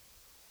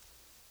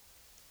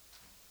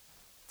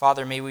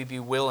 Father, may we be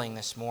willing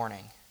this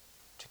morning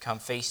to come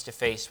face to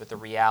face with the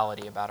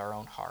reality about our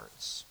own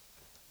hearts.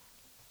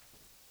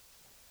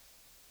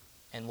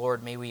 And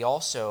Lord, may we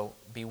also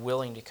be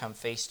willing to come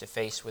face to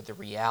face with the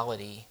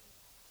reality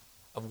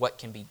of what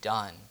can be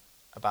done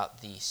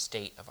about the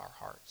state of our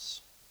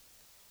hearts.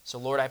 So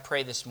Lord, I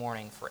pray this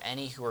morning for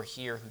any who are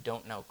here who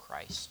don't know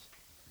Christ.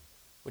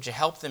 Would You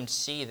help them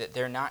see that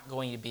they're not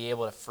going to be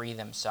able to free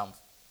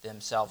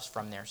themselves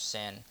from their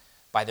sin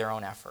by their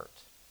own effort.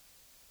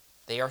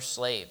 They are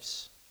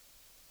slaves.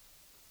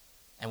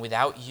 And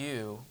without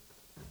You,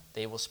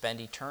 they will spend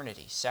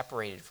eternity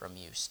separated from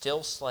You,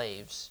 still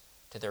slaves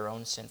to their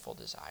own sinful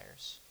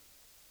desires.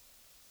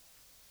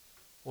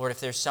 Lord,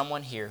 if there's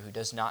someone here who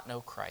does not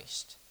know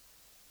Christ,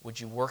 would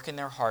You work in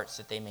their hearts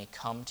that they may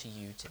come to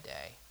You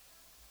today?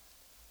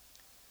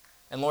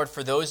 And Lord,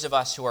 for those of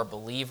us who are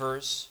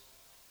believers,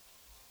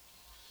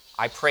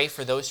 I pray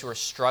for those who are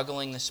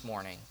struggling this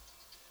morning,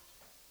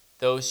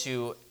 those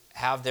who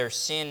have their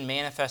sin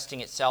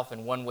manifesting itself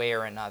in one way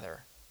or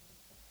another.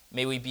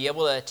 May we be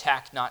able to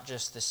attack not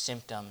just the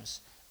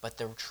symptoms, but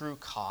the true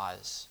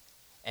cause.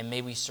 And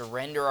may we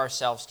surrender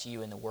ourselves to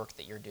You in the work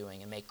that You're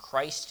doing, and may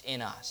Christ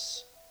in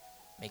us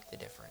make the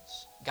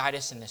difference. Guide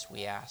us in this,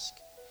 we ask.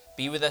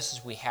 Be with us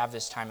as we have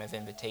this time of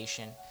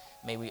invitation.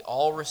 May we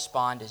all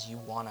respond as You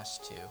want us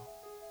to.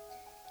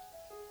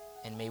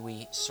 And may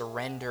we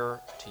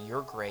surrender to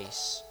Your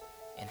grace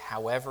in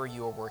however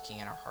You are working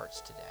in our hearts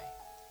today.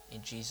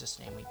 In Jesus'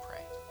 name we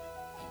pray.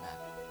 Amen.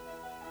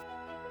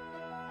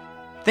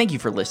 Thank you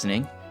for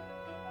listening.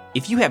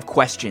 If you have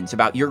questions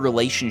about your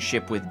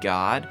relationship with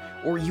God,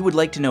 or you would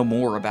like to know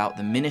more about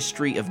the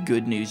ministry of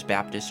Good News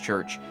Baptist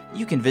Church,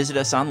 you can visit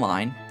us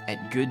online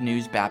at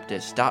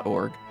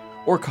goodnewsbaptist.org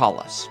or call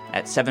us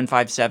at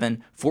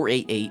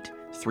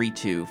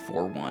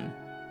 757-488-3241.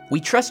 We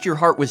trust your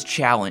heart was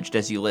challenged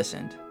as you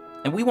listened,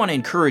 and we want to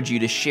encourage you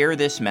to share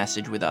this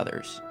message with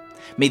others.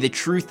 May the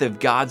truth of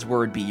God's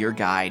Word be your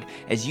guide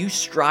as you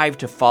strive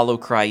to follow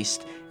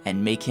Christ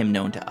and make Him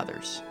known to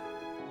others.